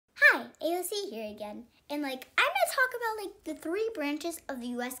AOC here again. And I'm gonna talk about the three branches of the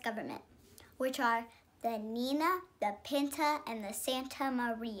US government, which are the Nina, the Pinta, and the Santa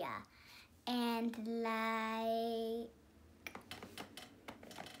Maria. And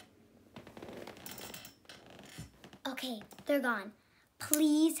okay, they're gone.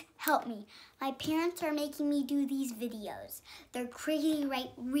 Please help me. My parents are making me do these videos. They're crazy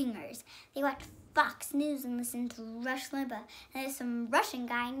right-wingers. They watch Fox News and listen to Rush Limbaugh. And there's some Russian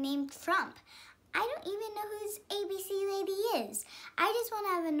guy named Trump. I don't even know who this ABC lady is. I just want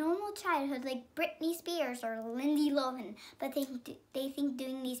to have a normal childhood like Britney Spears or Lindsay Lohan. But they think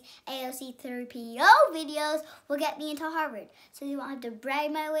doing these AOC 3PO videos will get me into Harvard. So they won't have to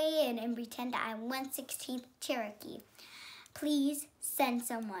brag my way in and pretend I'm 1/16th Cherokee. Please send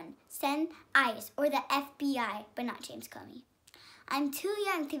someone. Send ICE or the FBI, but not James Comey. I'm too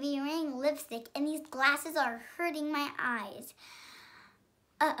young to be wearing lipstick, and these glasses are hurting my eyes.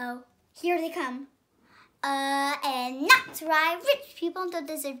 Uh-oh, here they come. And that's right, rich people don't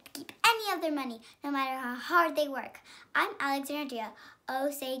deserve to keep any of their money, no matter how hard they work. I'm Alexandria.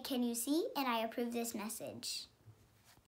 Oh, say, can you see? And I approve this message.